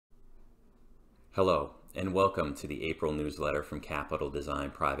Hello, and welcome to the April newsletter from Capital Design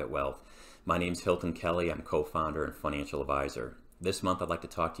Private Wealth. My name is Hilton Kelly. I'm co-founder and financial advisor. This month, I'd like to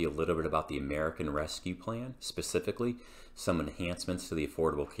talk to you a little bit about the American Rescue Plan, specifically some enhancements to the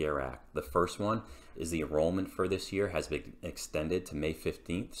Affordable Care Act. The first one is the enrollment for this year has been extended to May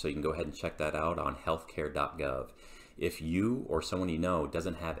 15th, so you can go ahead and check that out on healthcare.gov. If you or someone you know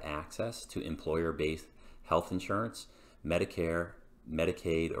doesn't have access to employer-based health insurance, Medicare,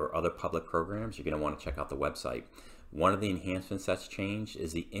 Medicaid, or other public programs, you're going to want to check out the website. One of the enhancements that's changed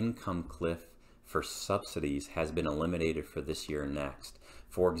is the income cliff for subsidies has been eliminated for this year and next.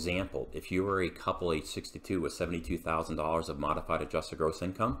 For example, if you were a couple age 62 with $72,000 of modified adjusted gross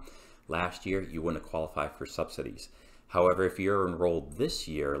income, last year you wouldn't qualify for subsidies. However, if you're enrolled this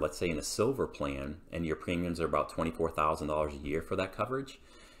year, let's say in a silver plan, and your premiums are about $24,000 a year for that coverage,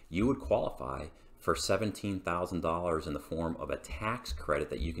 you would qualify for $17,000 in the form of a tax credit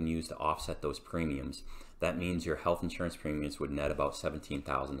that you can use to offset those premiums. That means your health insurance premiums would net about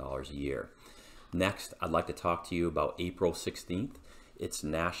 $17,000 a year. Next, I'd like to talk to you about April 16th. It's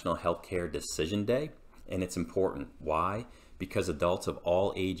National Healthcare Decision Day, and it's important. Why? Because adults of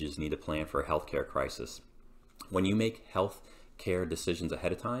all ages need to plan for a healthcare crisis. When you make health care decisions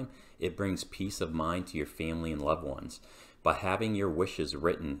ahead of time, it brings peace of mind to your family and loved ones. By having your wishes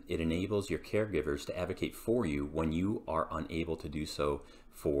written, it enables your caregivers to advocate for you when you are unable to do so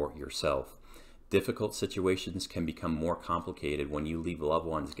for yourself. Difficult situations can become more complicated when you leave loved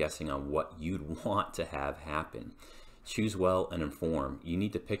ones guessing on what you'd want to have happen. Choose well and inform. You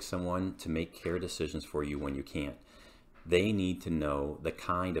need to pick someone to make care decisions for you when you can't. They need to know the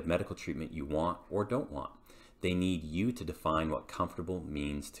kind of medical treatment you want or don't want. They need you to define what comfortable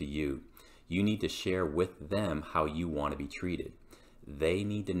means to you. You need to share with them how you want to be treated. They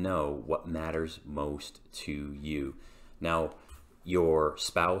need to know what matters most to you. Now, your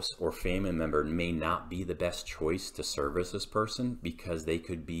spouse or family member may not be the best choice to service this person because they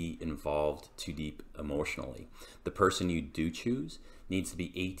could be involved too deep emotionally. The person you do choose needs to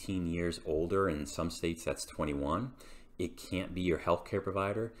be 18 years older, and in some states that's 21. It can't be your healthcare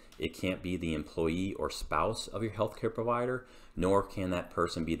provider. It can't be the employee or spouse of your healthcare provider, nor can that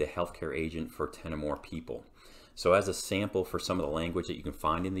person be the healthcare agent for 10 or more people. So as a sample for some of the language that you can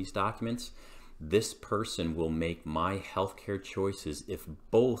find in these documents, this person will make my healthcare choices if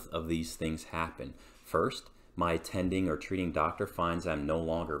both of these things happen. First, my attending or treating doctor finds I'm no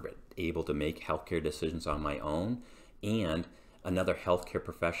longer able to make healthcare decisions on my own, and another healthcare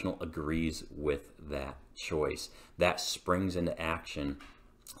professional agrees with that choice. That springs into action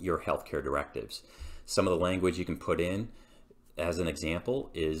your healthcare directives. Some of the language you can put in as an example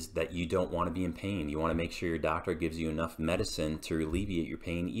is that you don't want to be in pain. You want to make sure your doctor gives you enough medicine to alleviate your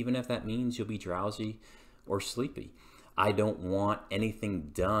pain, even if that means you'll be drowsy or sleepy. I don't want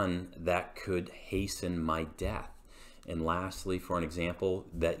anything done that could hasten my death. And lastly, for an example,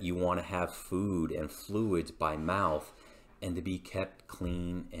 that you want to have food and fluids by mouth and to be kept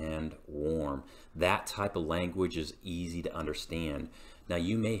clean and warm. That type of language is easy to understand. Now,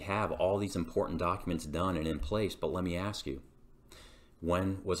 you may have all these important documents done and in place, but let me ask you,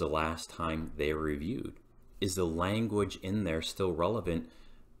 when was the last time they were reviewed? Is the language in there still relevant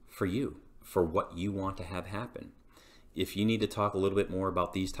for you, for what you want to have happen? If you need to talk a little bit more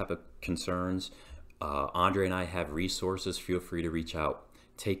about these type of concerns, Andre and I have resources. Feel free to reach out.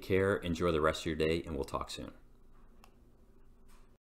 Take care, enjoy the rest of your day, and we'll talk soon.